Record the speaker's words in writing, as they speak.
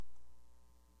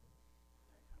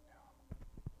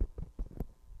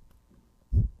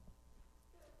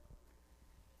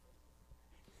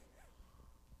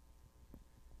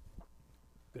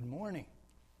Good morning.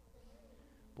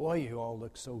 Boy, you all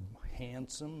look so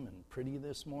handsome and pretty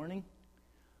this morning.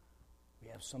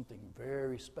 We have something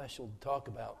very special to talk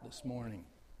about this morning.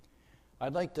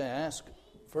 I'd like to ask,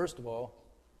 first of all,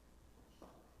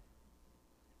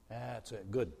 that's it,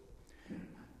 good.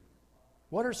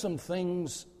 What are some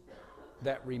things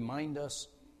that remind us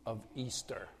of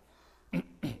Easter?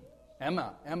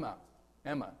 Emma,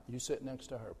 you sit next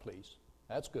to her, please.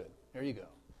 That's good. There you go.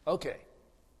 Okay.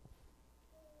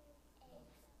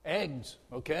 Eggs,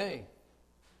 okay.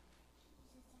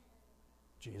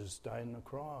 Jesus died on the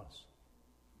cross.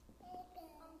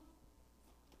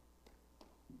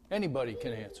 Anybody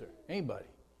can answer. Anybody.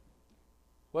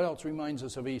 What else reminds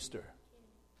us of Easter?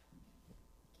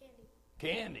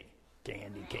 Candy.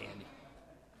 Candy.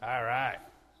 All right.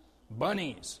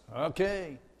 Bunnies,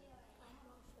 okay.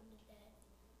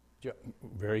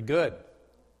 Very good.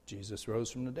 Jesus rose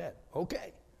from the dead.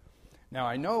 Okay. Now,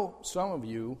 I know some of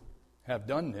you have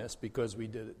done this because we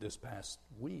did it this past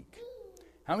week.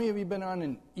 How many of you been on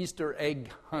an Easter egg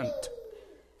hunt?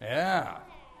 Yeah.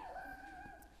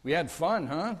 We had fun,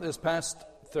 huh? This past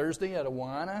Thursday at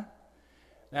Awana.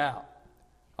 Now,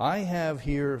 I have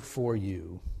here for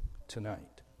you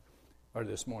tonight, or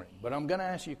this morning, but I'm going to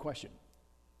ask you a question.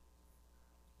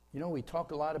 You know, we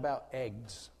talk a lot about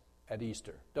eggs at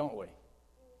Easter, don't we?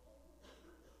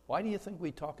 Why do you think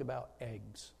we talk about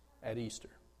eggs at Easter?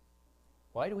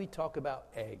 Why do we talk about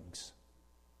eggs?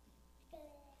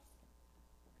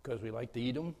 Because we like to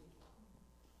eat them?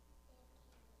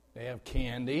 They have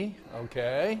candy,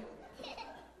 okay.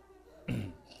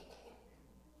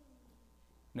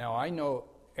 Now, I know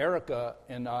Erica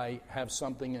and I have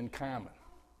something in common.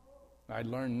 I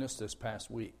learned this past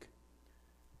week.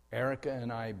 Erica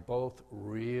and I both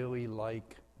really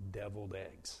like deviled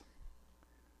eggs.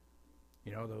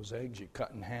 You know, those eggs you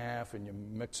cut in half and you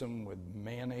mix them with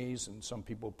mayonnaise, and some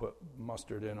people put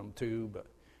mustard in them too, but,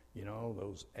 you know,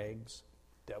 those eggs,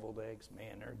 deviled eggs,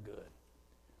 man, they're good.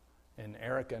 And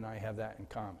Erica and I have that in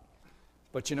common.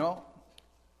 But, you know,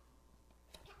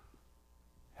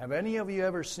 have any of you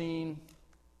ever seen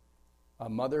a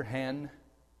mother hen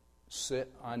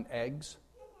sit on eggs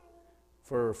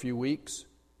for a few weeks?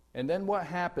 And then what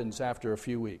happens after a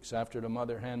few weeks, after the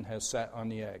mother hen has sat on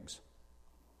the eggs?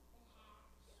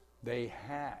 They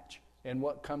hatch. And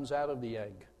what comes out of the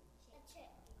egg?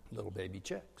 Little baby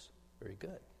chicks. Very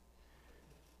good.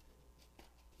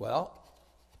 Well,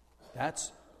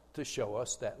 that's to show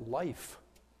us that life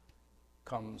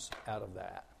comes out of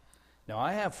that. Now,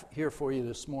 I have here for you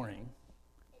this morning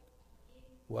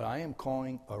what I am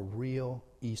calling a real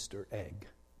Easter egg.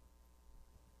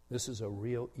 This is a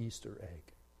real Easter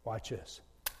egg. Watch this.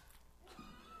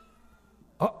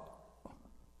 Oh!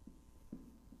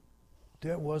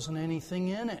 There wasn't anything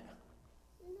in it.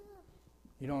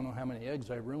 You don't know how many eggs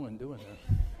I ruined doing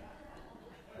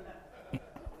that.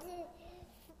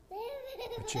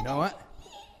 But you know what?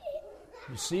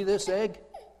 You see this egg?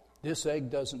 This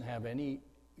egg doesn't have any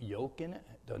yolk in it.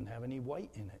 It doesn't have any white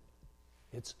in it.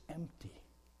 It's empty.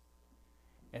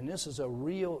 And this is a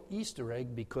real Easter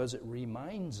egg because it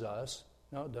reminds us,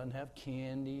 no, it doesn't have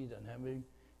candy, doesn't have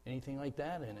anything like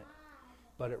that in it.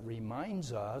 But it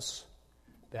reminds us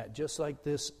that just like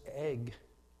this egg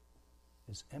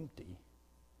is empty,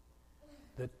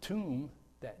 the tomb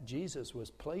that Jesus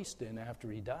was placed in after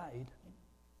he died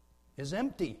is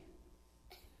empty.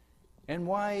 And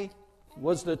why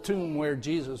was the tomb where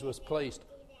Jesus was placed,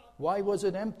 why was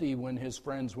it empty when his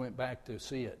friends went back to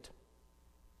see it?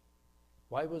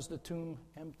 Why was the tomb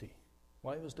empty?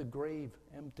 Why was the grave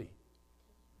empty?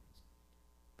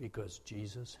 Because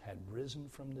Jesus had risen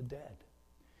from the dead.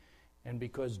 And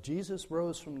because Jesus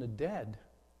rose from the dead,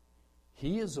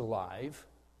 he is alive,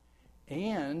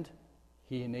 and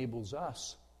he enables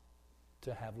us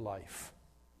to have life.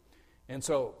 And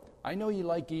so, I know you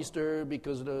like Easter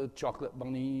because of the chocolate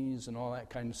bunnies and all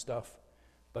that kind of stuff,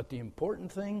 but the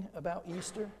important thing about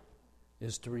Easter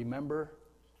is to remember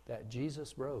that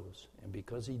Jesus rose, and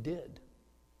because he did,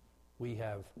 we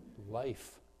have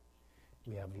life.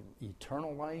 We have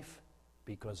eternal life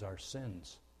because our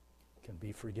sins can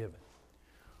be forgiven.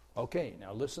 Okay,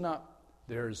 now listen up.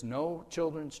 There is no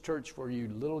children's church for you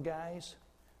little guys,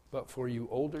 but for you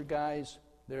older guys,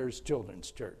 there's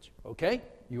children's church. Okay?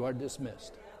 You are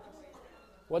dismissed.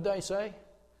 What did I say?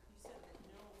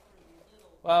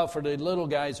 Well, for the little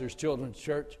guys, there's children's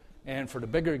church, and for the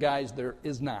bigger guys, there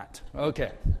is not.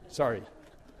 Okay, sorry.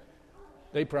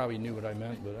 They probably knew what I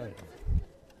meant, but I didn't.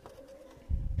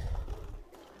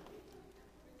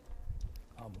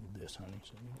 I'll move this, honey,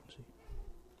 so you can see.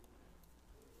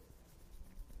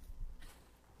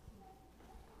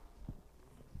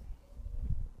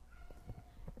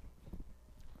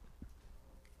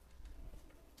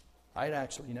 I'd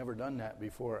actually never done that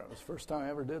before. It was the first time I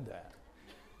ever did that.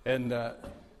 And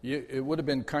it would have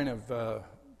been kind of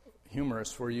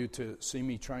humorous for you to see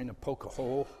me trying to poke a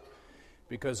hole,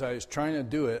 because I was trying to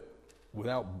do it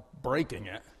without breaking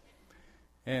it.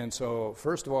 And so,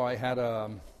 first of all, I had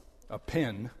a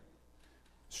pin,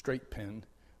 straight pin,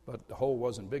 but the hole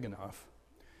wasn't big enough.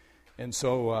 And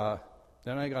so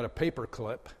then I got a paper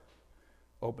clip,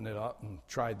 opened it up and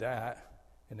tried that,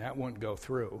 and that wouldn't go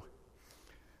through.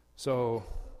 So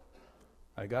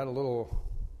I got a little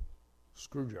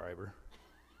screwdriver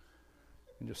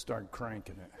and just started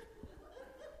cranking it.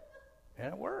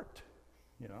 And it worked,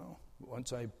 you know.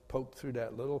 Once I poked through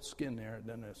that little skin there,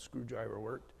 then the screwdriver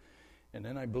worked. And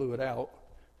then I blew it out,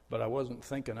 but I wasn't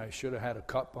thinking I should have had a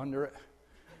cup under it.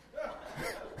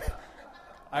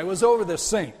 I was over the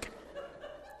sink,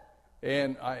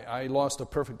 and I lost a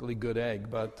perfectly good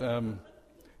egg, but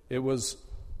it was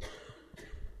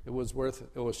worth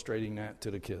illustrating that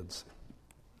to the kids.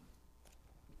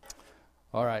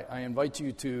 All right, I invite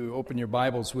you to open your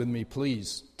Bibles with me,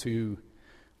 please, to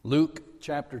Luke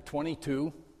chapter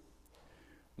 22.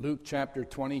 Luke chapter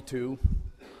 22.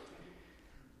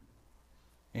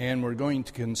 And we're going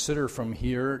to consider from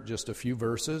here just a few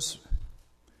verses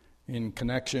in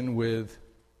connection with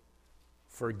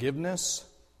forgiveness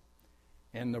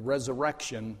and the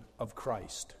resurrection of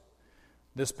Christ.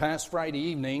 This past Friday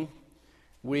evening,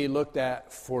 we looked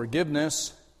at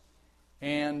forgiveness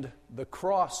and the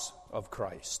cross of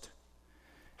Christ,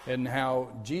 and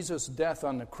how Jesus' death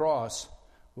on the cross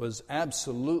was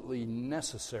absolutely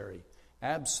necessary,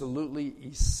 absolutely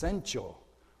essential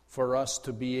for us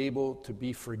to be able to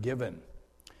be forgiven.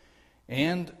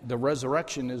 And the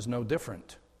resurrection is no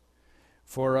different.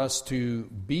 For us to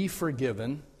be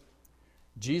forgiven,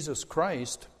 Jesus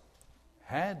Christ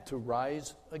had to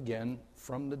rise again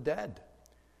from the dead.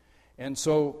 And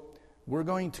so we're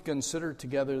going to consider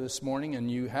together this morning, and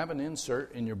you have an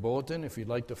insert in your bulletin if you'd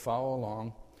like to follow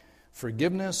along,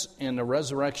 forgiveness and the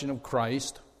resurrection of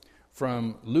Christ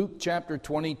from Luke chapter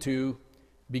 22,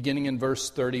 beginning in verse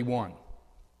 31.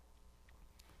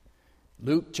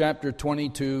 Luke chapter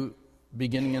 22,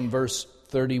 beginning in verse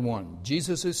 31.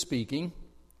 Jesus is speaking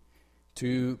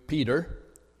to Peter,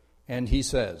 and he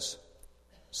says,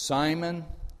 "Simon,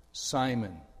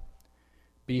 Simon,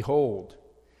 behold,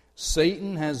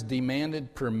 Satan has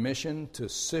demanded permission to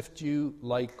sift you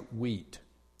like wheat.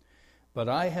 But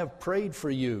I have prayed for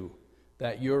you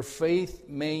that your faith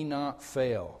may not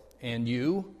fail. And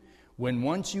you, when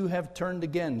once you have turned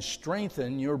again,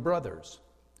 strengthen your brothers."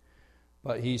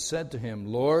 But he said to him,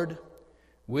 "Lord,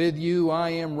 with you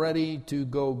I am ready to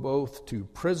go both to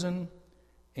prison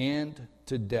and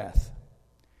to death."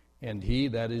 And he,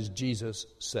 that is Jesus,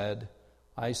 said,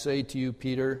 "I say to you,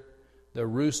 Peter, the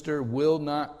rooster will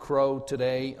not crow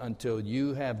today until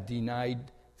you have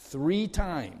denied 3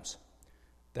 times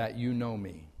that you know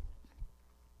me."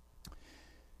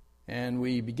 And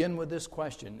we begin with this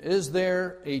question: is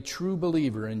there a true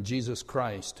believer in Jesus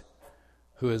Christ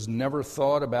who has never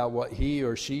thought about what he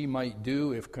or she might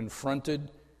do if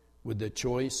confronted with the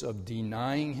choice of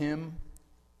denying him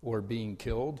or being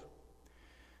killed?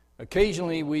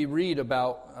 Occasionally we read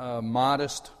about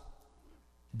modest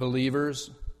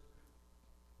believers,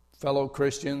 fellow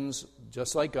Christians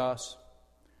just like us,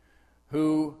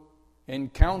 who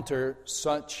encounter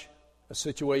such a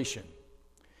situation.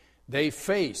 They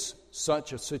face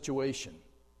such a situation.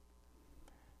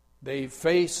 They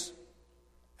face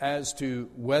as to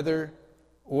whether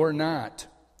or not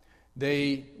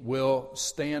they will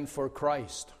stand for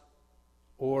Christ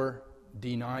or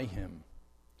deny him.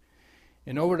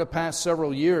 And over the past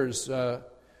several years,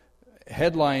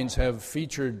 headlines have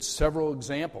featured several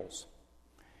examples.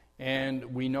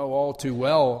 And we know all too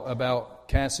well about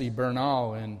Cassie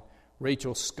Bernal and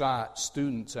Rachel Scott,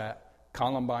 students at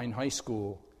Columbine High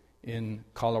School in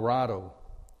Colorado.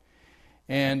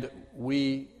 And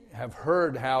we have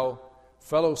heard how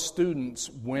fellow students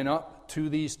went up to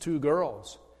these 2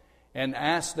 girls and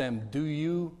asked them, "Do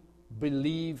you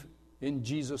believe in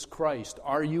Jesus Christ?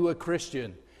 Are you a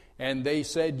Christian?" And they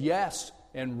said yes,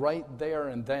 and right there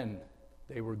and then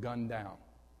they were gunned down.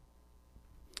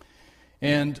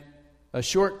 And a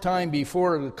short time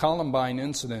before the Columbine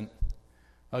incident,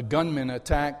 a gunman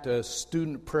attacked a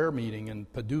student prayer meeting in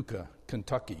Paducah,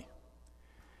 Kentucky.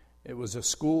 It was a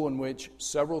school in which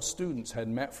several students had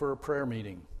met for a prayer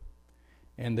meeting,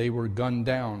 and they were gunned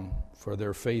down for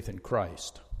their faith in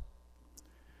Christ.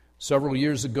 Several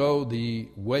years ago, the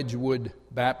Wedgwood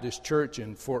Baptist Church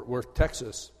in Fort Worth,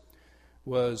 Texas,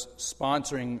 was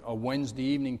sponsoring a Wednesday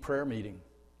evening prayer meeting.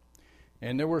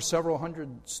 And there were several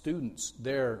hundred students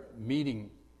there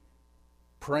meeting,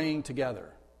 praying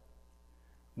together.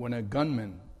 when a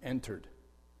gunman entered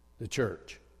the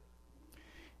church.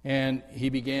 And he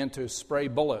began to spray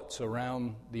bullets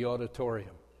around the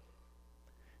auditorium.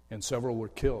 And several were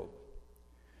killed.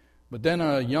 But then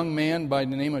a young man by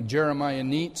the name of Jeremiah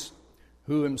Neitz,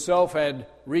 who himself had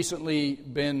recently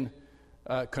been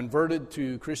converted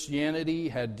to Christianity,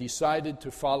 had decided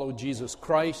to follow Jesus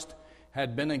Christ,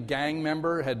 had been a gang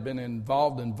member, had been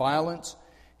involved in violence.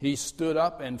 He stood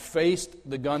up and faced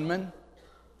the gunman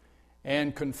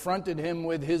and confronted him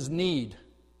with his need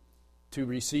to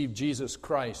receive Jesus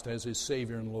Christ as his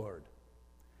Savior and Lord.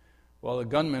 Well, the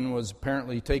gunman was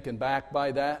apparently taken back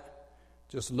by that,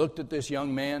 just looked at this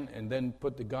young man, and then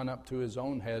put the gun up to his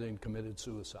own head and committed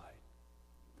suicide.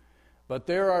 But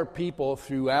there are people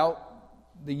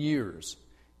throughout the years,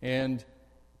 and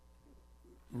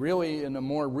really in a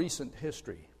more recent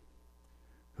history,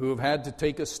 who have had to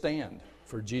take a stand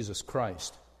for Jesus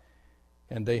Christ,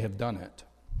 and they have done it.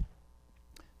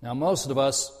 Now, most of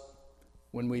us,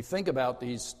 when we think about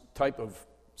these type of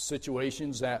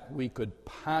situations that we could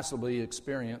possibly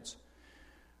experience,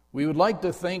 we would like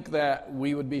to think that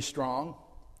we would be strong.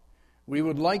 We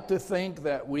would like to think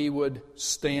that we would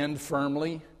stand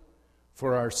firmly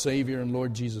for our Savior and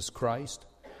Lord Jesus Christ,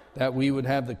 that we would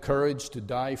have the courage to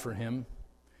die for Him.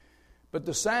 But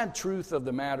the sad truth of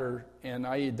the matter, and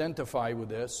I identify with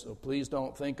this, so please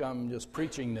don't think I'm just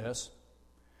preaching this.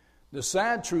 The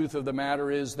sad truth of the matter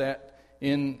is that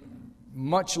in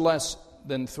much less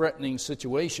than threatening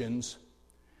situations,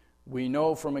 we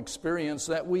know from experience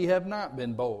that we have not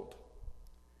been bold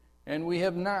and we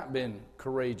have not been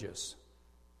courageous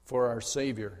for our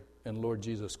Savior and Lord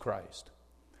Jesus Christ.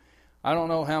 I don't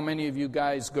know how many of you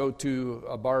guys go to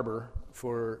a barber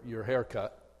for your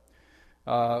haircut,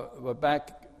 but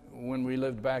back when we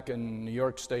lived back in New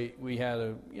York State, we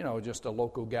had just a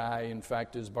local guy. In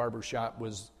fact, his barber shop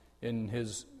was in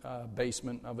his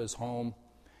basement of his home.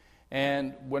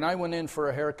 And when I went in for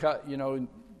a haircut,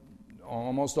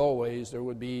 almost always there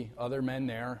would be other men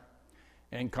there,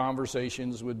 and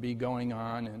conversations would be going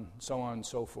on, and so on and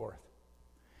so forth.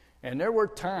 And there were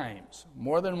times,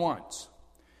 more than once,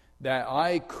 that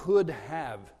I could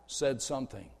have said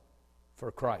something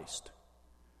for Christ,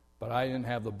 but I didn't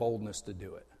have the boldness to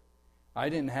do it. I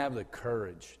didn't have the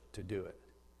courage to do it.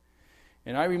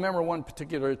 And I remember one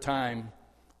particular time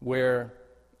where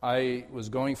I was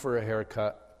going for a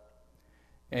haircut,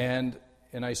 and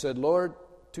I said, Lord,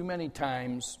 too many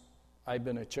times I've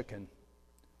been a chicken.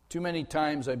 Too many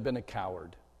times I've been a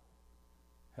coward.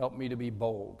 Help me to be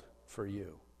bold for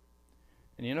you.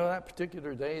 And that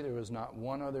particular day there was not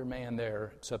one other man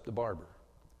there except the barber.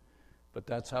 But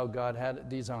that's how God had it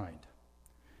designed.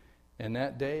 And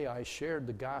that day I shared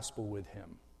the gospel with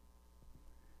him.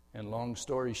 And long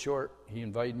story short, he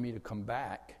invited me to come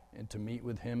back and to meet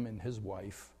with him and his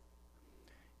wife.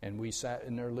 And we sat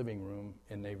in their living room,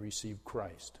 and they received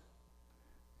Christ.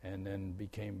 And then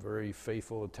became very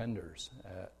faithful attenders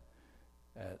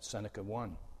at Seneca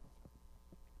 1.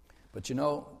 But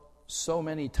so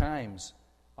many times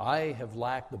I have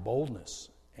lacked the boldness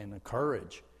and the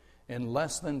courage in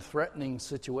less than threatening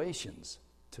situations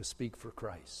to speak for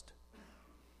Christ.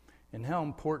 And how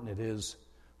important it is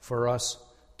for us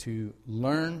to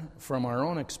learn from our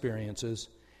own experiences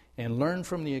and learn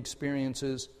from the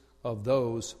experiences of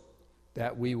those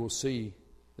that we will see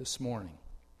this morning.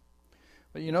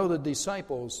 But the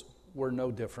disciples were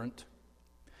no different.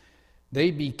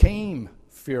 They became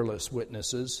fearless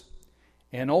witnesses,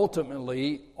 and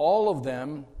ultimately all of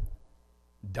them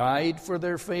died for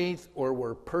their faith, or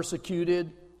were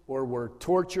persecuted, or were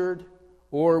tortured,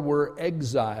 or were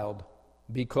exiled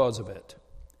because of it.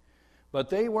 But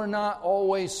they were not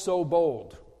always so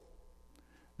bold.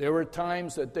 There were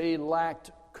times that they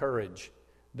lacked courage.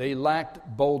 They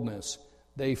lacked boldness.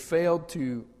 They failed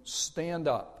to stand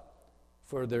up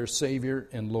for their Savior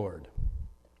and Lord.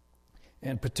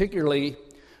 And particularly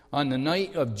on the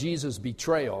night of Jesus'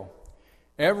 betrayal,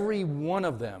 every one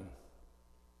of them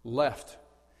left.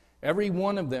 Every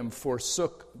one of them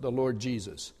forsook the Lord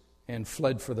Jesus and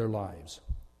fled for their lives.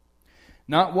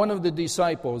 Not one of the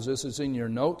disciples, this is in your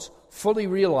notes, fully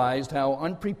realized how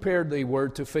unprepared they were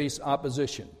to face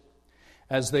opposition.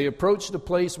 As they approached the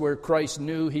place where Christ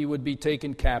knew he would be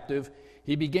taken captive,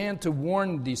 he began to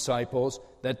warn the disciples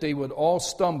that they would all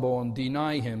stumble and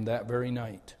deny him that very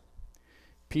night.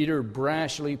 Peter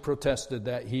brashly protested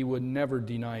that he would never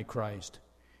deny Christ.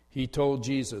 He told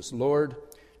Jesus, Lord,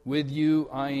 with you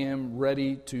I am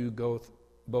ready to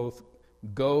both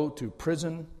go to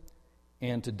prison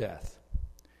and to death.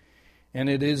 And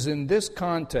it is in this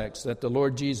context that the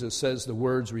Lord Jesus says the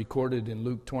words recorded in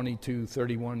Luke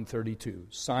 22:31-32.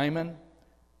 Simon,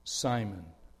 Simon,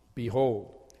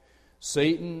 behold,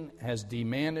 Satan has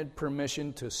demanded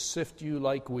permission to sift you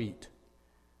like wheat,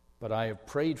 but I have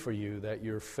prayed for you that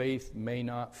your faith may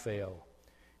not fail.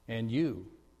 And you,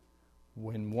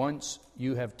 when once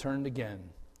you have turned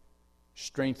again,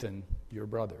 strengthen your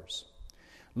brothers."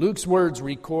 Luke's words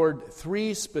record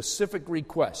 3 specific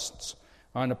requests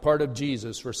on the part of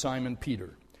Jesus for Simon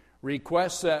Peter.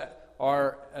 Requests that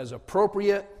are as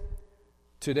appropriate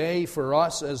today for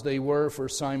us as they were for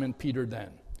Simon Peter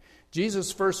then.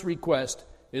 Jesus' first request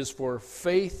is for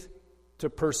faith to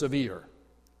persevere.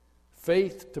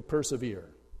 Faith to persevere.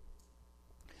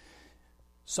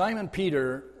 Simon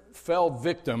Peter fell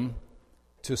victim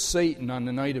to Satan on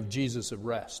the night of Jesus'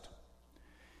 arrest.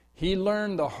 He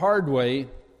learned the hard way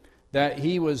that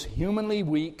he was humanly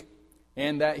weak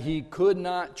and that he could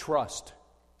not trust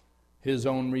his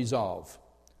own resolve.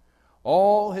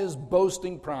 All his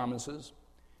boasting promises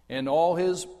and all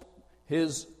his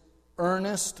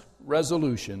earnest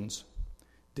resolutions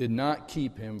did not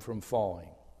keep him from falling.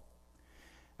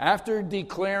 After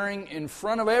declaring in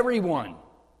front of everyone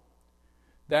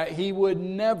that he would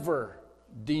never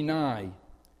deny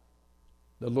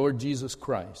the Lord Jesus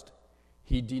Christ,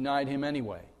 he denied him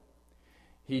anyway.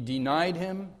 He denied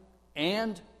him,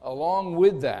 and along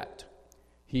with that,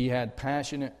 he had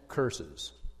passionate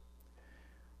curses.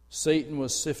 Satan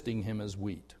was sifting him as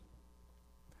wheat.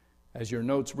 As your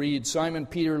notes read, Simon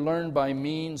Peter learned by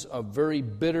means of very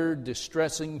bitter,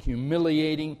 distressing,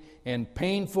 humiliating, and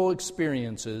painful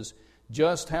experiences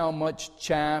just how much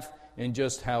chaff and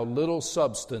just how little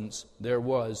substance there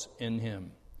was in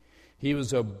him. He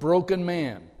was a broken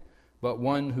man, but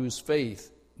one whose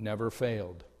faith never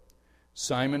failed.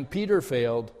 Simon Peter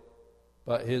failed,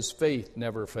 but his faith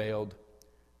never failed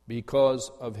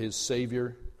because of his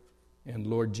Savior and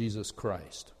Lord Jesus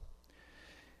Christ.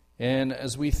 And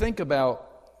as we think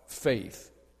about faith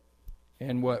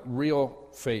and what real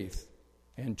faith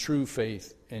and true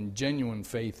faith and genuine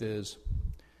faith is,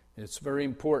 it's very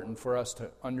important for us to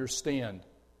understand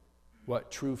what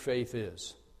true faith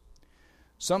is.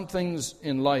 Some things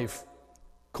in life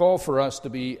call for us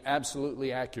to be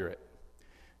absolutely accurate.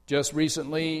 Just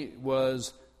recently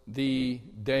was the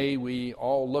day we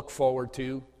all look forward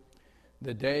to,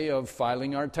 the day of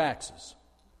filing our taxes.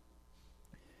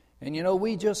 And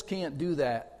we just can't do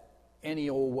that any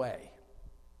old way.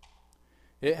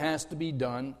 It has to be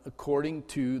done according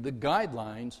to the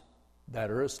guidelines that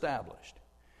are established.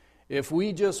 If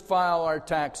we just file our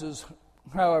taxes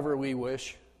however we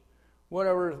wish,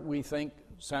 whatever we think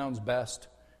sounds best,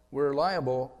 we're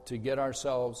liable to get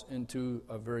ourselves into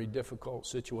a very difficult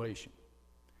situation.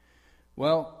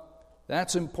 Well,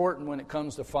 that's important when it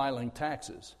comes to filing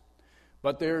taxes.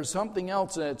 But there's something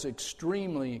else that's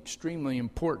extremely, extremely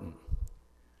important.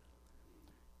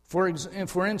 For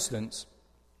instance,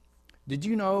 did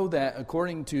you know that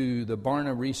according to the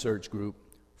Barna Research Group,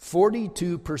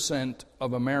 42%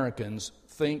 of Americans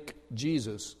think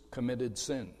Jesus committed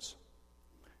sins?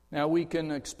 Now, we can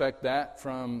expect that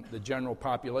from the general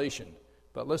population,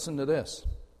 but listen to this.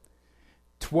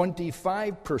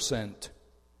 25%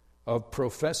 of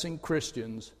professing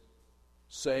Christians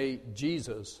say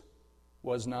Jesus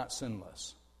was not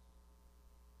sinless.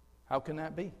 How can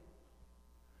that be?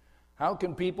 How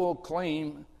can people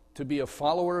claim to be a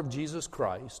follower of Jesus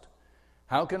Christ?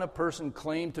 How can a person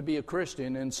claim to be a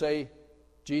Christian and say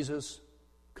Jesus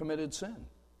committed sin?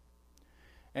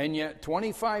 And yet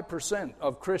 25%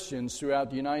 of Christians throughout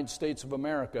the United States of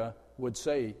America would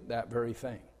say that very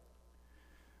thing.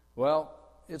 Well,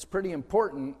 it's pretty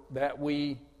important that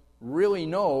we really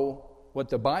know what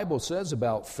the Bible says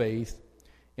about faith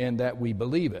and that we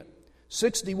believe it.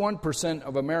 61%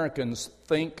 of Americans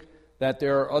think that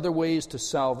there are other ways to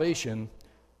salvation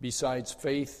besides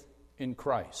faith in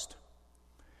Christ.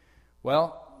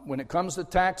 Well, when it comes to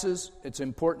taxes, it's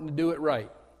important to do it right.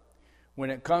 When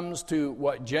it comes to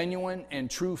what genuine and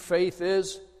true faith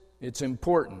is, it's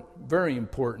important, very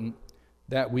important,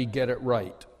 that we get it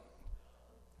right.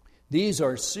 These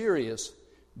are serious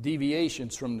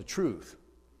deviations from the truth,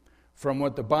 from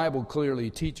what the Bible clearly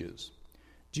teaches.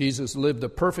 Jesus lived a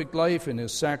perfect life, and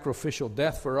his sacrificial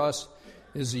death for us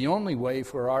is the only way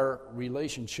for our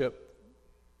relationship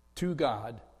to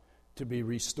God to be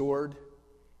restored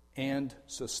and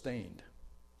sustained.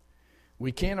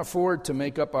 We can't afford to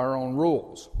make up our own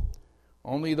rules.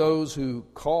 Only those who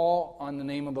call on the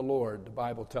name of the Lord, the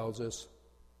Bible tells us,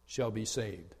 shall be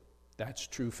saved. That's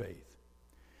true faith.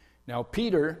 Now,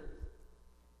 Peter,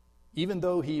 even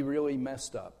though he really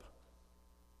messed up,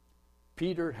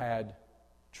 Peter had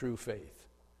true faith.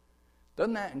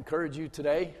 Doesn't that encourage you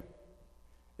today?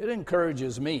 It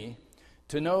encourages me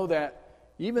to know that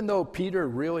even though Peter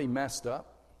really messed up,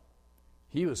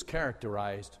 he was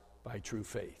characterized by true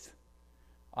faith.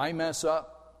 I mess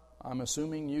up. I'm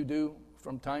assuming you do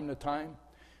from time to time.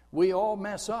 We all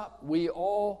mess up. We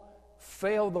all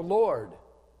fail the Lord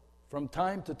from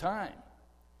time to time.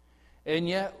 And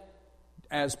yet,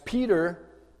 as Peter,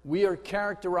 we are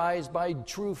characterized by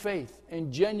true faith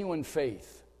and genuine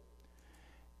faith.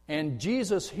 And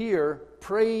Jesus here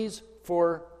prays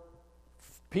for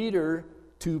Peter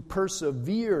to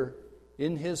persevere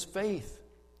in his faith,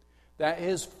 that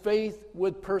his faith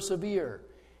would persevere.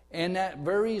 And that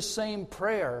very same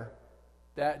prayer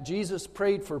that Jesus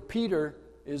prayed for Peter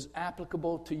is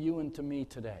applicable to you and to me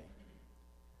today.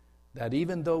 That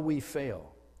even though we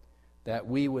fail, that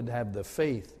we would have the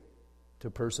faith to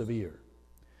persevere.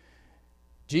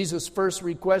 Jesus' first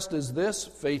request is this,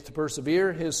 faith to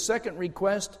persevere. His second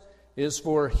request is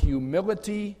for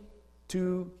humility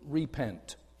to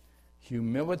repent.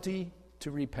 Humility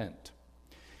to repent.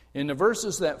 In the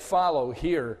verses that follow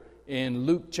here in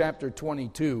Luke chapter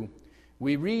 22,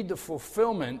 we read the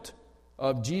fulfillment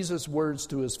of Jesus' words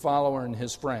to his follower and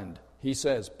his friend. He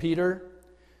says, Peter,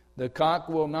 the cock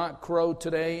will not crow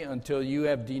today until you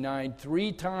have denied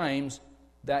 3 times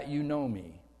that you know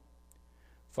me.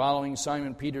 Following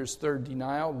Simon Peter's third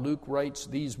denial, Luke writes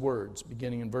these words,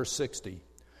 beginning in verse 60.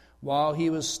 While he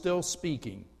was still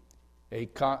speaking, a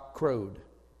cock crowed,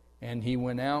 and he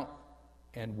went out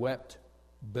and wept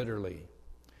bitterly.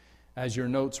 As your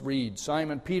notes read,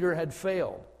 Simon Peter had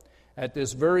failed. At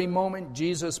this very moment,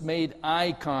 Jesus made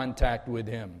eye contact with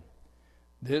him.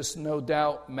 This, no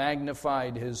doubt,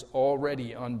 magnified his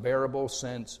already unbearable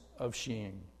sense of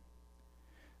shame.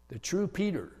 The true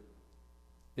Peter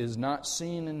is not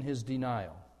seen in his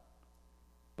denial,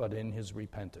 but in his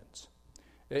repentance.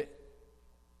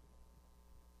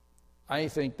 I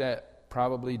think that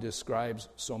probably describes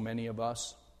so many of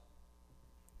us.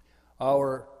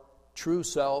 Our true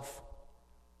self,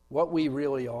 what we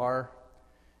really are,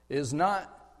 is not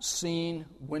seen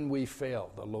when we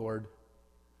fail the Lord,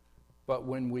 but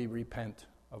when we repent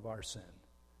of our sin.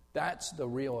 That's the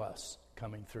real us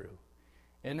coming through.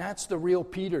 And that's the real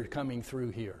Peter coming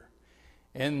through here.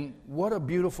 And what a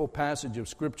beautiful passage of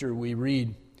Scripture we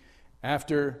read.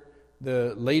 After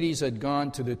the ladies had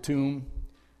gone to the tomb,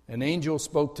 an angel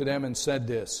spoke to them and said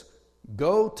this,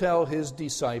 Go tell his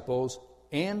disciples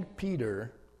and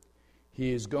Peter,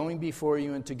 he is going before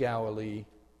you into Galilee.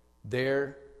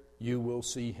 There you will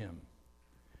see him.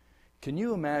 Can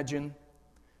you imagine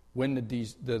when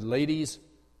the ladies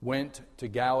went to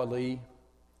Galilee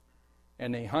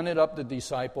and they hunted up the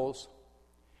disciples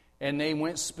and they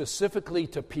went specifically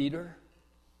to Peter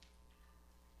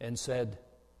and said,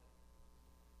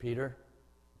 Peter,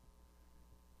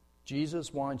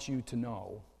 Jesus wants you to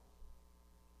know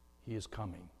he is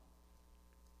coming.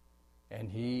 And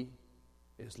he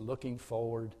is looking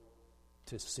forward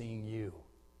to seeing you.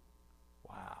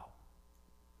 Wow.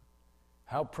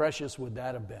 How precious would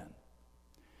that have been?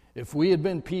 If we had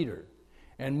been Peter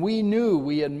and we knew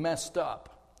we had messed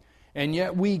up, and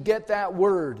yet we get that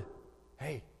word,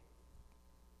 hey,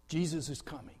 Jesus is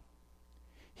coming.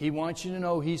 He wants you to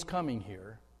know he's coming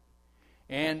here.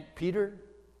 And Peter,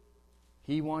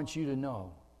 he wants you to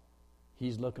know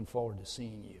he's looking forward to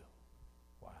seeing you.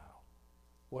 Wow.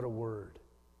 What a word.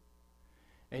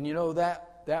 And you know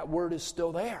that word is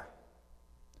still there.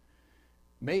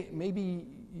 Maybe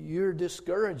you're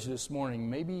discouraged this morning.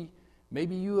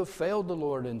 Maybe you have failed the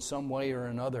Lord in some way or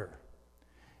another.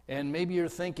 And maybe you're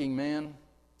thinking, man,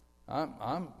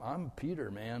 I'm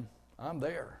Peter, man. I'm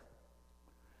there.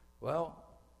 Well,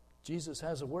 Jesus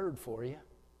has a word for you.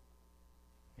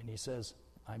 And he says,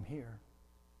 I'm here.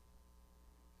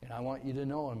 And I want you to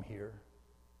know I'm here.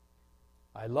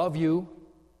 I love you,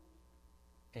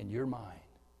 and you're mine.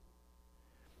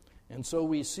 And so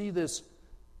we see this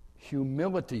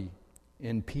humility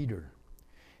in Peter.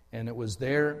 And it was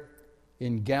there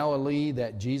in Galilee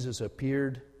that Jesus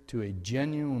appeared to a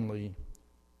genuinely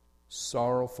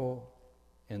sorrowful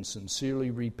and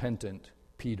sincerely repentant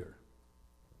Peter.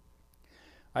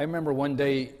 I remember one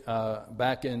day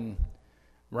back in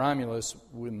Romulus,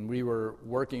 when we were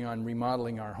working on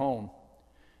remodeling our home,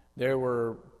 there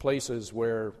were places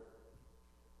where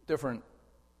different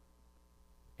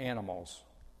animals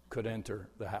could enter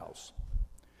the house.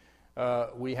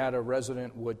 We had a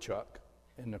resident woodchuck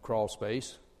in the crawl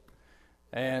space.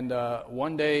 And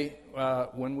one day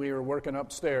when we were working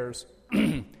upstairs,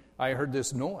 I heard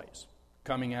this noise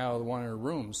coming out of one of the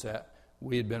rooms that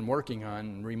we had been working on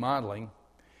and remodeling.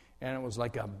 And it was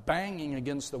like a banging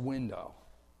against the window.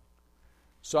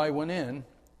 So I went in,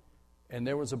 and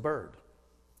there was a bird.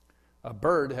 A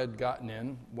bird had gotten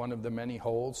in one of the many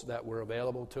holes that were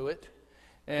available to it.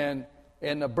 And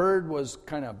and the bird was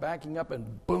kind of backing up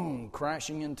and boom,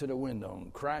 crashing into the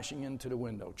window,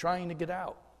 trying to get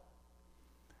out.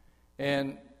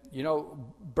 And,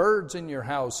 birds in your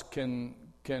house can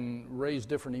raise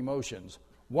different emotions.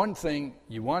 One thing,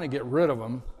 you want to get rid of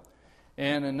them,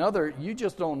 and another, you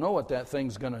just don't know what that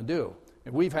thing's going to do.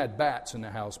 And we've had bats in the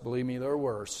house, believe me, they're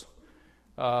worse.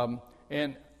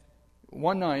 And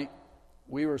one night,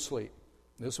 we were asleep.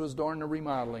 This was during the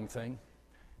remodeling thing.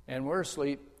 And we're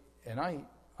asleep, and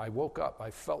I woke up.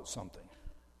 I felt something,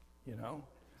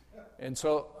 And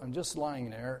so I'm just lying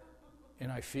there,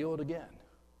 and I feel it again.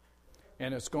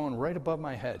 And it's going right above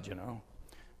my head,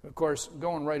 Of course,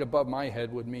 going right above my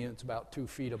head would mean it's about 2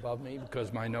 feet above me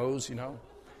because my nose,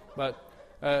 But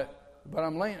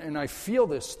I'm laying, and I feel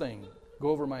this thing go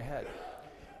over my head.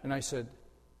 And I said,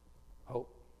 Hope,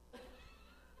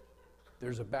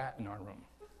 there's a bat in our room.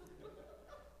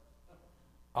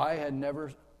 I had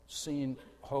never seen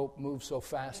Hope move so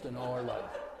fast in all her life.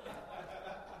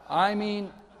 I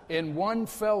mean, in one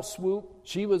fell swoop,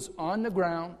 she was on the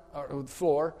ground, or the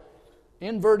floor,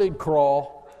 inverted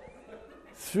crawl,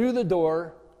 through the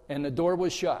door, and the door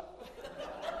was shut.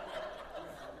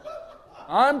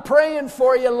 I'm praying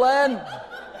for you, Len.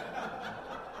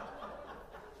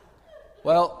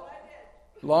 Well,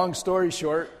 long story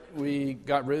short, we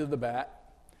got rid of the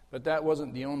bat, but that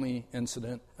wasn't the only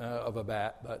incident of a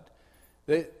bat. But,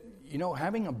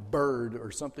 having a bird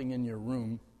or something in your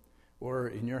room or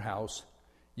in your house,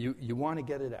 you want to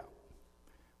get it out.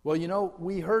 Well,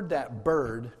 we heard that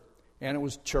bird, and it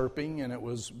was chirping, and it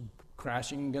was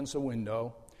crashing against the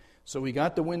window. So we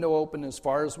got the window open as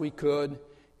far as we could,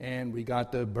 and we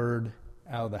got the bird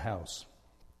out of the house.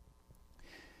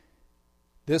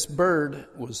 This bird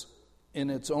was, in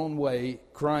its own way,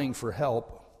 crying for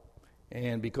help,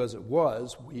 and because it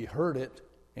was, we heard it,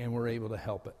 and were able to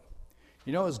help it.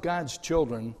 As God's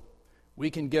children,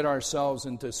 we can get ourselves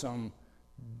into some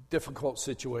difficult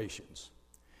situations.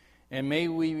 And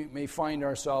we may find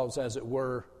ourselves, as it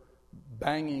were,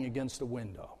 banging against the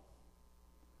window.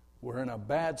 We're in a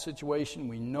bad situation.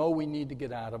 We know we need to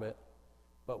get out of it,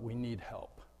 but we need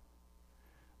help.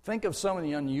 Think of some of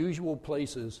the unusual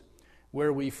places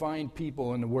where we find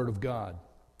people in the Word of God.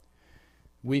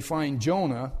 We find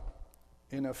Jonah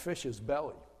in a fish's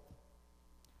belly,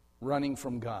 running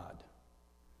from God.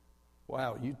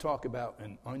 Wow, you talk about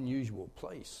an unusual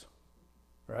place,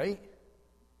 right?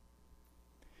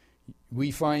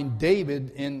 We find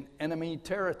David in enemy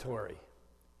territory,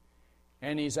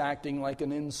 and he's acting like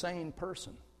an insane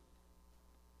person.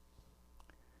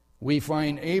 We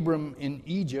find Abram in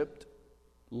Egypt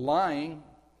lying,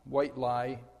 white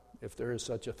lie, if there is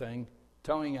such a thing,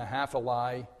 telling a half a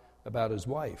lie about his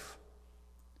wife.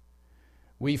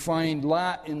 We find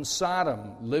Lot in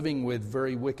Sodom living with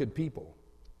very wicked people.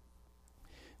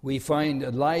 We find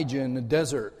Elijah in the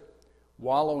desert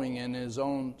wallowing in his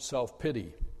own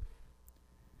self-pity.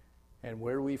 And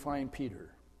where do we find Peter?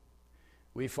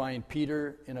 We find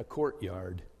Peter in a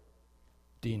courtyard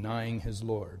denying his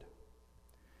Lord.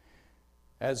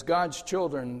 As God's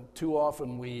children, too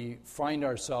often we find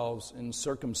ourselves in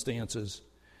circumstances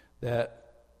that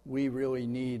we really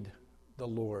need the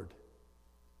Lord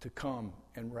to come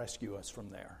and rescue us from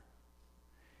there.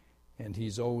 And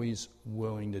He's always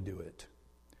willing to do it.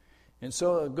 And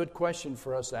so a good question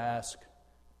for us to ask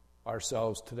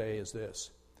ourselves today is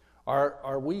this.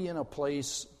 Are we in a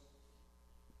place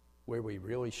where we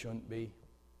really shouldn't be?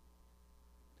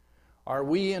 Are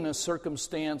we in a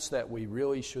circumstance that we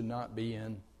really should not be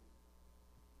in?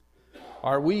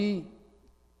 Are we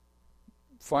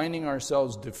finding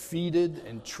ourselves defeated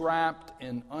and trapped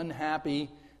and unhappy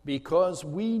because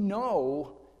we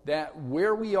know that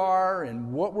where we are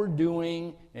and what we're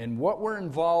doing and what we're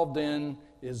involved in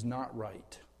is not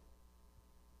right?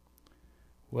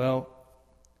 Well,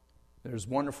 there's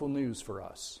wonderful news for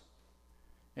us.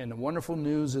 And the wonderful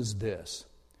news is this.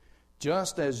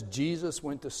 Just as Jesus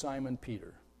went to Simon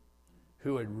Peter,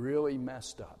 who had really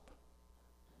messed up,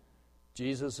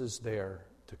 Jesus is there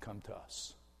to come to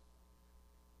us.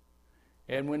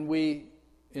 And when we,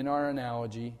 in our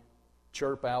analogy,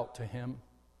 chirp out to Him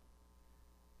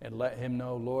and let Him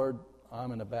know, Lord,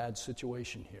 I'm in a bad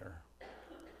situation here.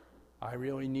 I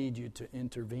really need you to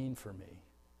intervene for me.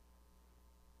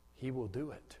 He will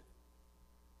do it.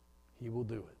 He will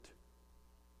do it.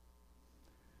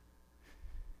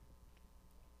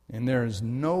 And there is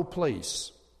no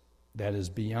place that is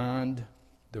beyond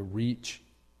the reach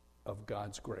of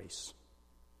God's grace.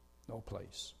 No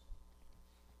place.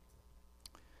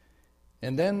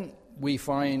 And then we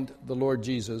find the Lord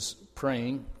Jesus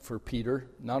praying for Peter,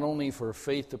 not only for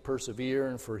faith to persevere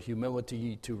and for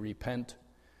humility to repent,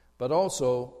 but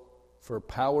also for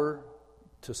power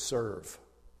to serve.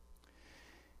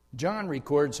 John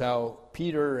records how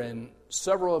Peter and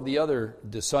several of the other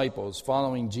disciples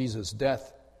following Jesus'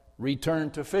 death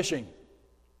returned to fishing.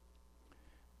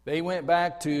 They went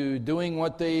back to doing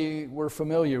what they were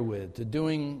familiar with, to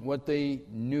doing what they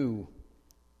knew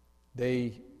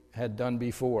they had done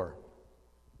before.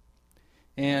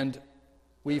 And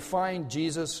we find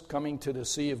Jesus coming to the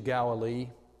Sea of Galilee,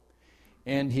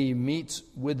 and he meets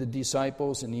with the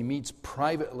disciples, and he meets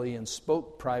privately and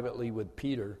spoke privately with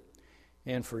Peter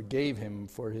and forgave him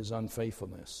for his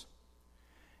unfaithfulness.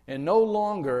 And no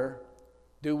longer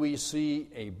do we see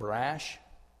a brash,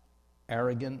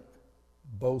 arrogant,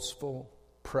 boastful,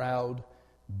 proud,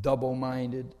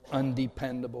 double-minded,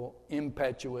 undependable,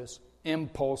 impetuous,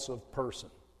 impulsive person.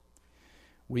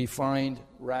 We find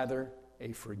rather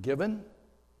a forgiven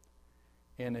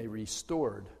and a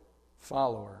restored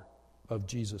follower of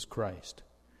Jesus Christ.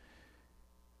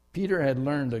 Peter had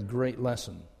learned a great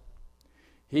lesson.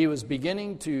 He was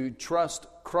beginning to trust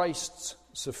Christ's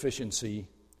sufficiency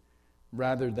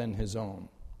rather than his own.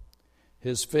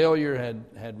 His failure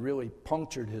had really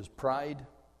punctured his pride.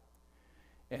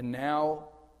 And now,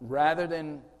 rather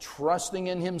than trusting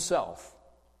in himself,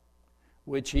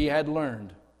 which he had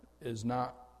learned is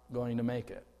not going to make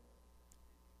it,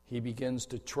 he begins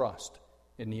to trust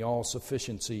in the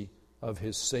all-sufficiency of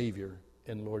his Savior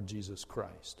and Lord Jesus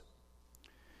Christ.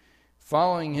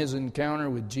 Following his encounter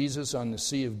with Jesus on the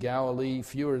Sea of Galilee,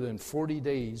 fewer than 40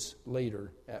 days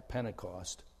later at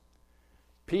Pentecost,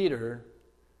 Peter,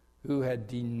 who had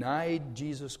denied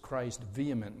Jesus Christ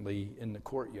vehemently in the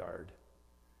courtyard,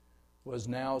 was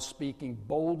now speaking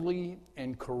boldly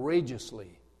and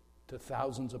courageously to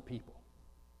thousands of people.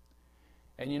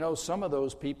 And you know, some of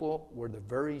those people were the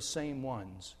very same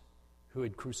ones who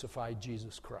had crucified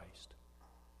Jesus Christ.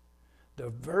 The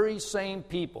very same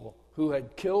people who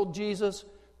had killed Jesus,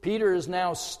 Peter is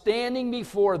now standing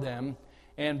before them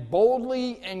and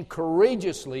boldly and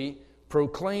courageously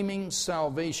proclaiming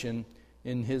salvation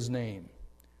in his name.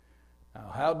 Now,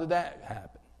 how did that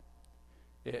happen?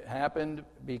 It happened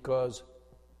because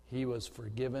he was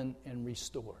forgiven and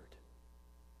restored.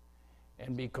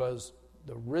 And because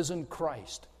the risen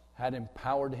Christ had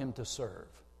empowered him to serve.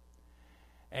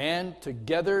 And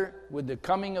together with the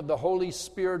coming of the Holy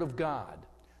Spirit of God,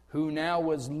 who now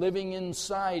was living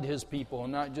inside his people,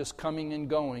 not just coming and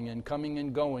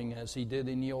going as he did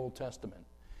in the Old Testament,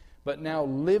 but now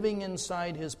living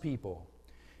inside his people,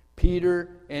 Peter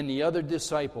and the other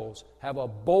disciples have a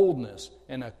boldness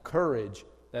and a courage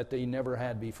that they never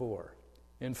had before.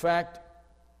 In fact,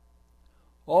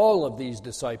 all of these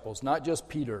disciples, not just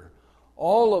Peter,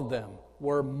 all of them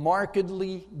were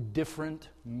markedly different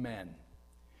men.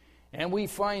 And we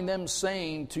find them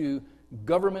saying to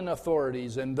government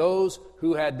authorities and those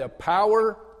who had the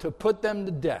power to put them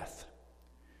to death,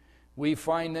 we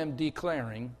find them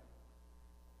declaring,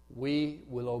 "We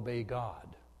will obey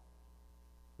God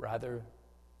rather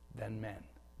than men."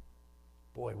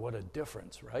 Boy, what a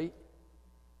difference, right?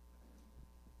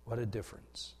 What a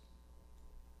difference.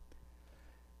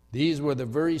 These were the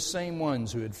very same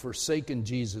ones who had forsaken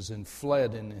Jesus and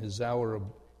fled in his hour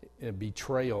of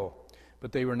betrayal.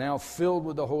 But they were now filled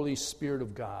with the Holy Spirit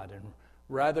of God. And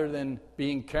rather than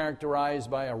being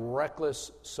characterized by a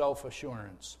reckless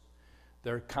self-assurance,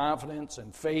 their confidence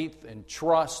and faith and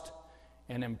trust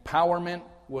and empowerment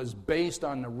was based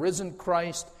on the risen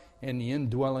Christ and the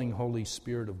indwelling Holy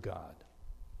Spirit of God.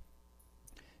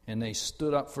 And they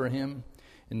stood up for him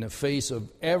in the face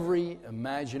of every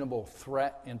imaginable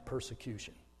threat and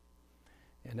persecution.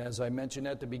 And as I mentioned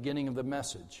at the beginning of the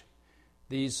message,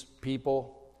 these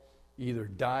people either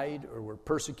died or were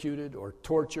persecuted or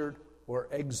tortured or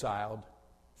exiled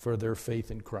for their faith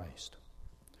in Christ.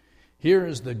 Here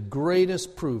is the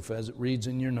greatest proof, as it reads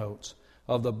in your notes,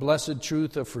 of the blessed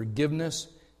truth of forgiveness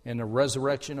and the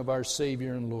resurrection of our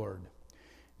Savior and Lord,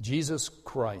 Jesus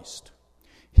Christ.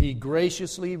 He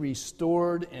graciously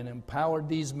restored and empowered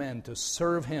these men to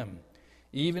serve him,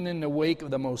 even in the wake of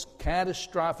the most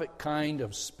catastrophic kind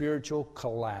of spiritual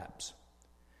collapse.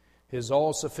 His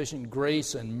all-sufficient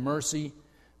grace and mercy,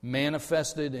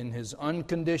 manifested in his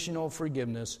unconditional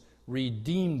forgiveness,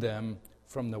 redeemed them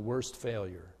from the worst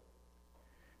failure.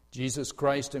 Jesus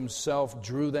Christ himself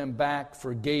drew them back,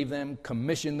 forgave them,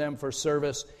 commissioned them for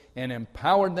service, and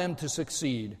empowered them to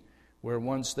succeed where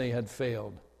once they had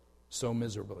failed so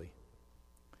miserably.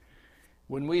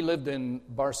 When we lived in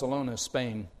Barcelona,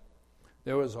 Spain,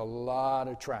 there was a lot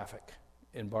of traffic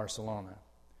in Barcelona.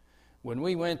 When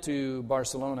we went to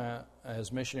Barcelona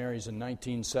as missionaries in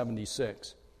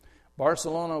 1976,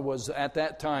 Barcelona was at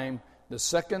that time the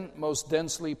second most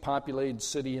densely populated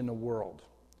city in the world.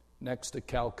 next to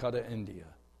Calcutta, India.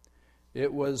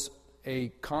 It was a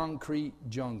concrete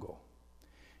jungle.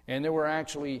 And there were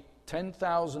actually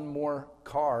 10,000 more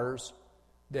cars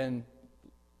than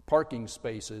parking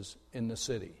spaces in the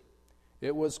city.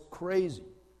 It was crazy.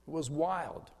 It was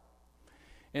wild.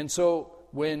 And so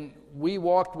when we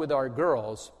walked with our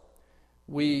girls,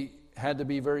 we had to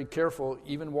be very careful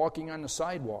even walking on the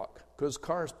sidewalk, because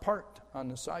cars parked on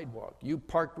the sidewalk. You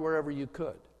parked wherever you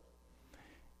could.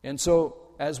 And so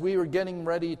as we were getting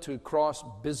ready to cross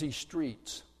busy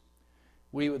streets,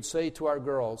 we would say to our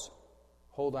girls,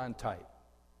 hold on tight.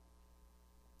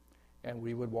 And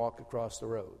we would walk across the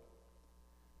road.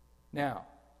 Now,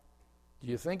 do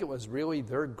you think it was really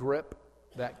their grip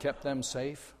that kept them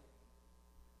safe?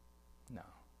 No.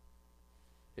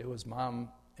 It was Mom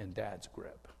and Dad's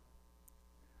grip.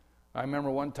 I remember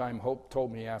one time Hope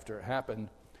told me after it happened,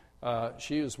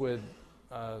 she was with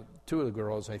two of the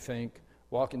girls, I think,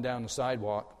 walking down the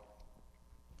sidewalk.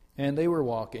 And they were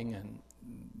walking, and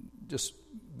just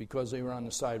because they were on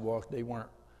the sidewalk, they weren't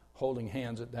holding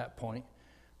hands at that point.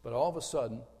 But all of a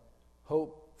sudden,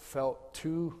 Hope felt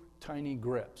two tiny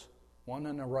grips, one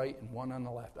on the right and one on the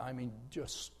left. I mean,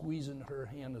 just squeezing her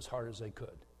hand as hard as they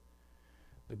could.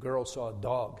 The girls saw a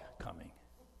dog coming.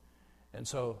 And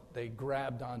so they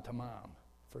grabbed onto Mom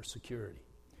for security.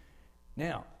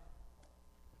 Now,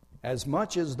 as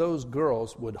much as those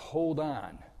girls would hold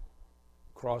on,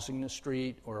 crossing the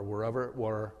street or wherever it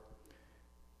were,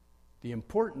 the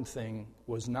important thing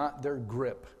was not their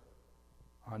grip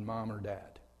on Mom or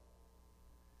Dad.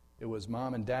 It was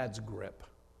Mom and Dad's grip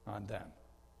on them.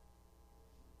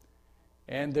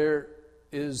 And there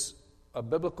is a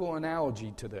biblical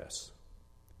analogy to this.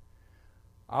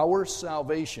 Our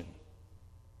salvation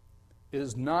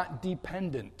is not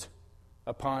dependent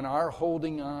upon our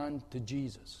holding on to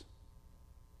Jesus.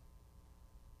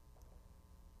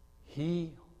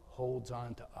 He holds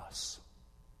on to us.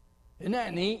 Isn't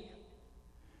that neat?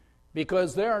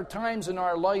 Because there are times in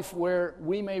our life where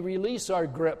we may release our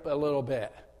grip a little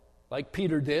bit, like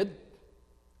Peter did.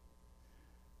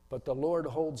 But the Lord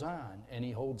holds on, and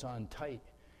He holds on tight.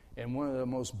 And one of the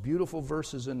most beautiful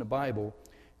verses in the Bible,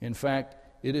 in fact,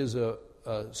 it is a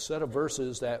set of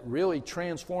verses that really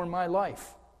transformed my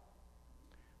life,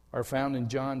 are found in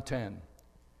John 10.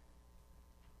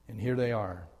 And here they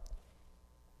are.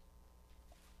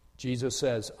 Jesus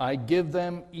says, I give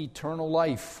them eternal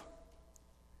life,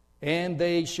 and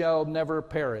they shall never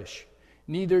perish.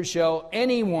 Neither shall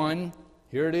anyone,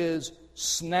 here it is,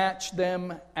 snatch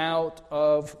them out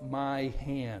of my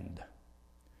hand.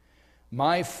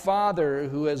 My Father,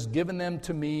 who has given them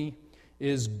to me,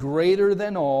 is greater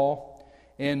than all,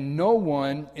 and no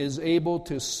one is able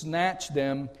to snatch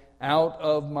them out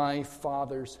of my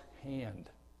Father's hand.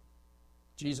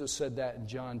 Jesus said that in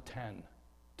John 10,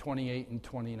 28 and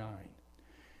 29.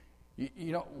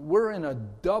 You know, we're in a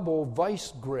double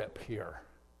vice grip here.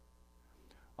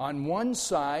 On one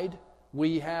side,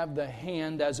 we have the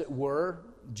hand, as it were,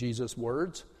 Jesus'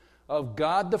 words, of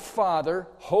God the Father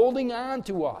holding on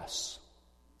to us.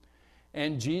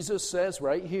 And Jesus says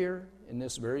right here, in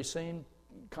this very same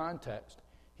context,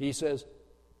 He says,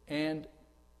 and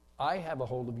I have a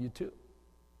hold of you too.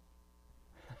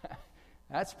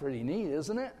 That's pretty neat,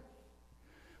 isn't it?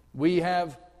 We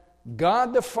have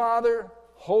God the Father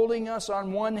holding us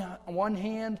on one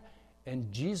hand,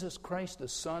 and Jesus Christ the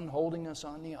Son holding us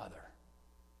on the other.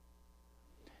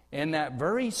 And that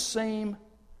very same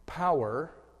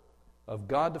power of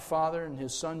God the Father and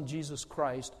His Son Jesus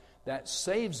Christ that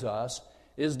saves us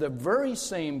is the very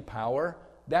same power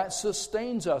that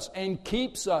sustains us and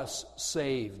keeps us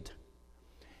saved.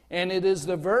 And it is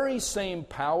the very same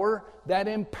power that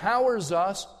empowers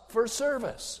us for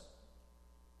service.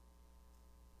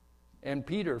 And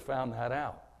Peter found that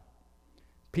out.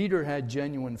 Peter had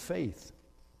genuine faith.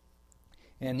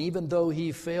 And even though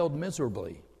he failed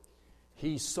miserably,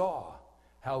 he saw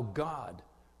how God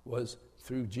was,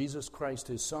 through Jesus Christ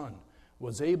His Son,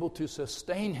 was able to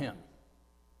sustain him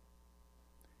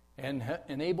and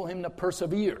enable him to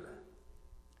persevere.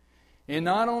 And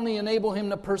not only enable him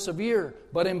to persevere,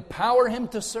 but empower him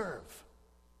to serve.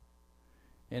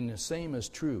 And the same is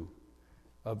true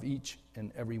of each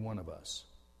and every one of us.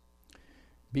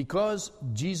 Because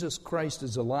Jesus Christ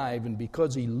is alive and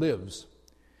because He lives,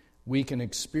 we can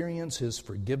experience His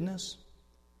forgiveness,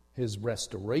 His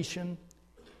restoration,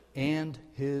 and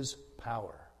His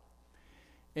power.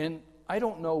 And I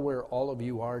don't know where all of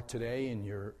you are today in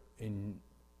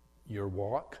your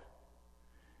walk,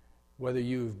 whether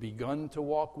you've begun to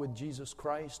walk with Jesus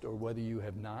Christ or whether you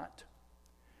have not,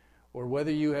 or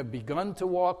whether you have begun to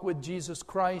walk with Jesus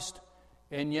Christ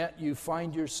and yet you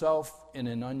find yourself in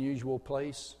an unusual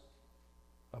place,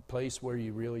 a place where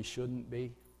you really shouldn't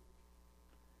be.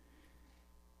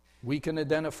 We can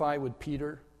identify with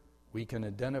Peter. We can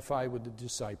identify with the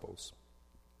disciples.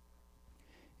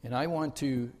 And I want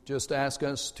to just ask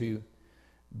us to,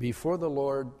 before the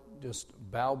Lord, just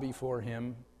bow before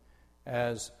Him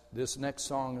as this next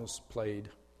song is played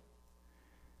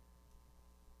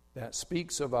that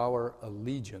speaks of our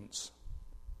allegiance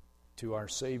to our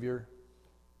Savior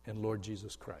and Lord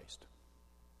Jesus Christ.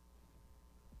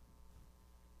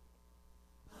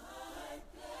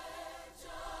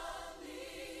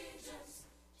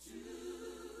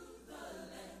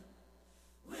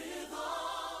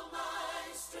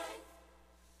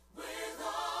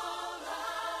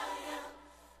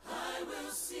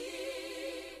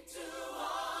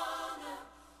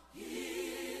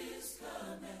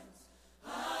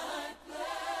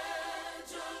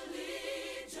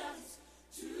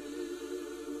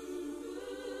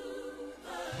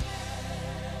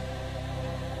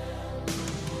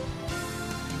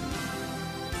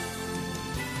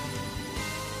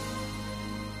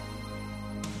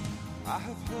 I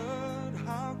have heard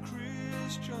how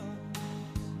Christians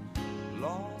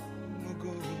long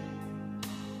ago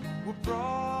were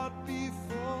brought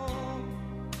before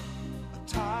a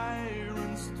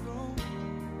tyrant's throne,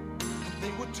 and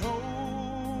they were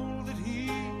told that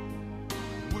he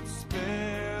would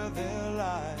spare their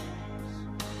lives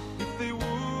if they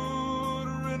would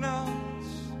renounce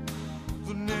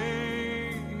the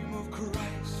name of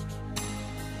Christ.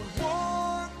 But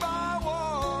one by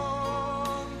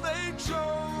one they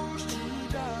chose to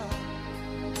die.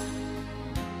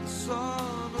 The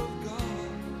Son of God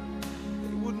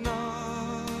they would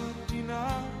not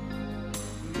deny.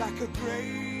 Like a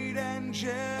great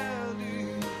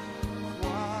angelic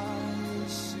choir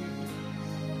sing,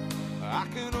 I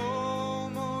can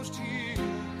almost hear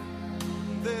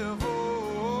their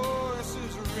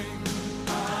voices ring. I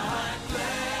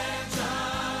pledge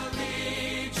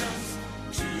allegiance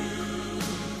to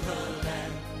the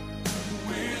land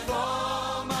with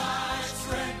all my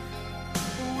strength,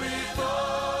 with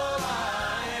all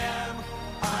I am.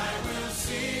 I will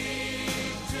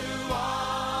seek to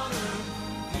honor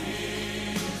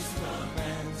His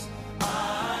commands. I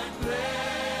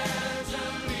pledge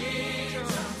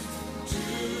allegiance to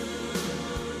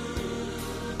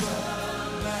the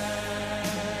land.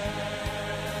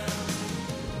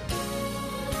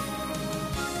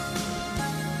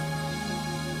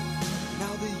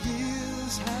 Now the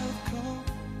years have come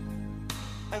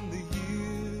and the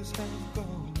years have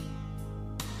gone,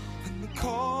 and the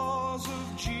cause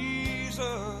of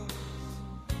Jesus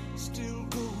still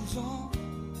goes on.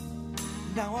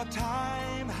 Now our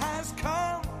time has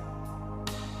come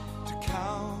to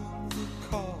count the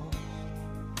cost,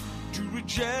 to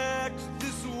reject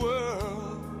this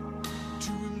world,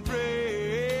 to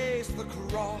embrace the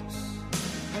cross.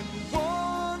 And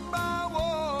one by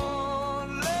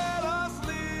one, let us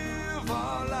live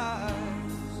our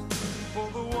lives for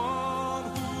the one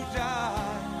who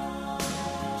died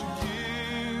to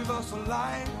give us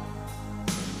life.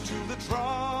 Till the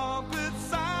trumpet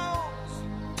sounds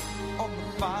on the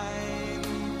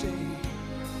final day,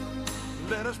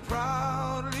 let us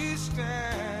proudly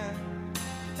stand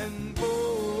and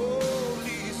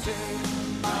boldly say,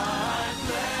 I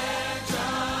pledge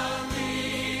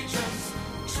allegiance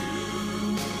to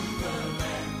the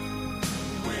land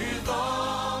with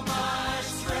all my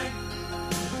strength,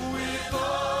 with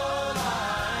all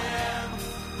I am.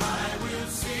 I will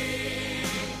seek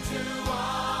to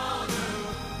honor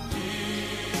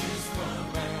His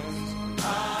commands. I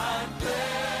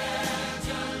pledge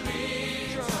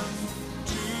allegiance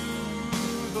to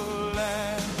the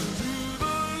land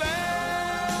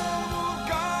of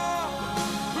God,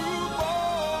 who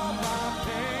bore my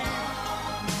pain,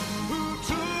 who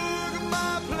took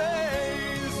my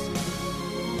place,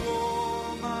 who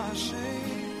wore my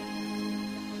shame.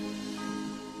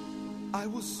 I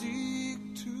will seek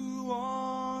to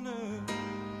honor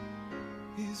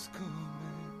His commands.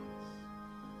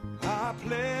 I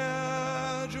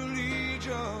pledge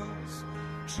allegiance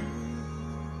to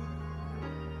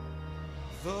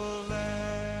the land.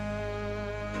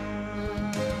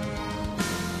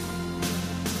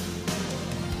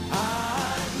 I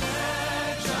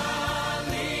pledge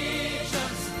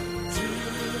allegiance to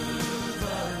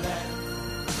the land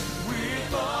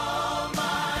with all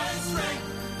my strength,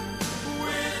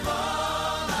 with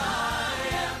all I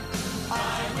am. I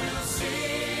will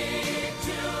seek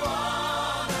to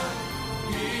honor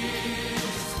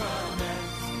His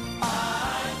commands. I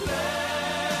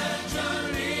pledge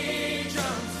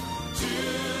allegiance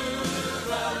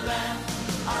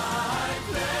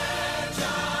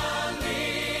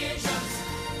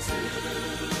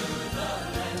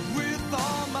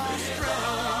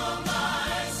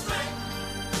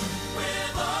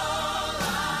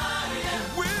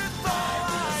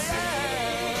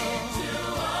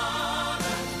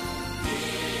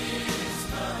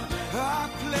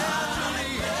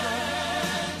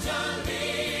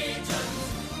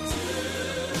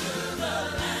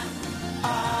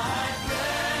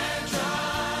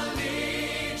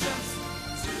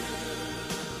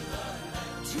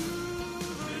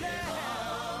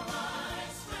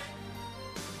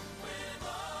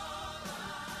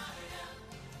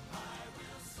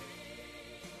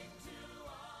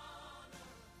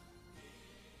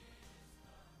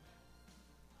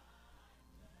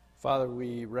Father,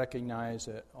 we recognize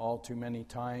that all too many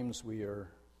times we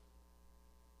are,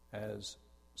 as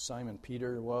Simon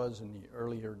Peter was in the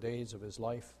earlier days of his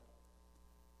life.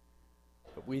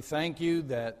 But we thank you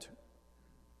that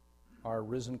our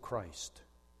risen Christ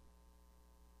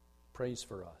prays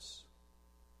for us,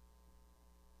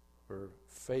 for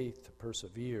faith to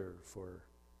persevere, for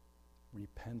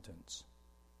repentance,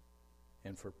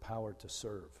 and for power to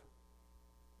serve.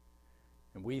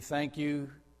 And we thank you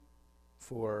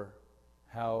for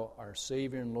how our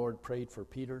Savior and Lord prayed for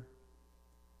Peter,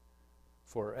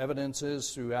 for evidences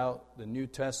throughout the New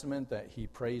Testament that he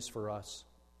prays for us.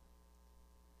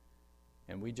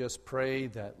 And we just pray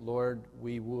that, Lord,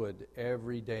 we would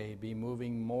every day be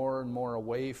moving more and more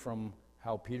away from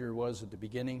how Peter was at the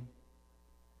beginning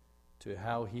to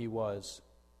how he was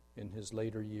in his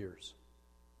later years.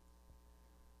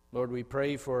 Lord, we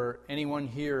pray for anyone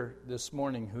here this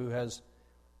morning who has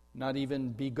not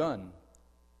even begun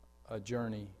a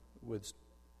journey with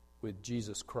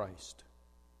Jesus Christ.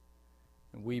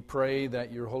 And we pray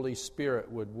that your Holy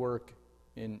Spirit would work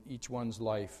in each one's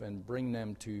life and bring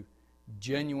them to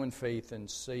genuine faith and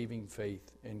saving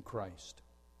faith in Christ.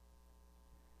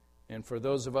 And for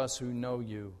those of us who know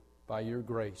you by your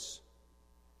grace,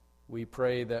 we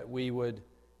pray that we would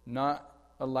not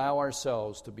allow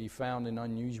ourselves to be found in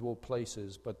unusual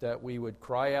places, but that we would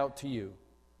cry out to you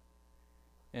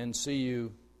and see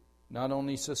you not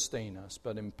only sustain us,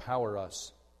 but empower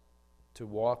us to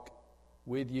walk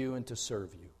with you and to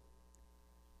serve you.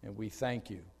 And we thank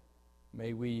you.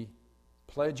 May we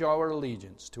pledge our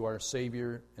allegiance to our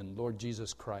Savior and Lord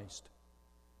Jesus Christ,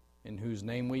 in whose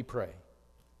name we pray.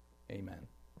 Amen.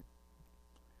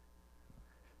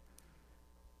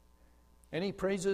 Any praises?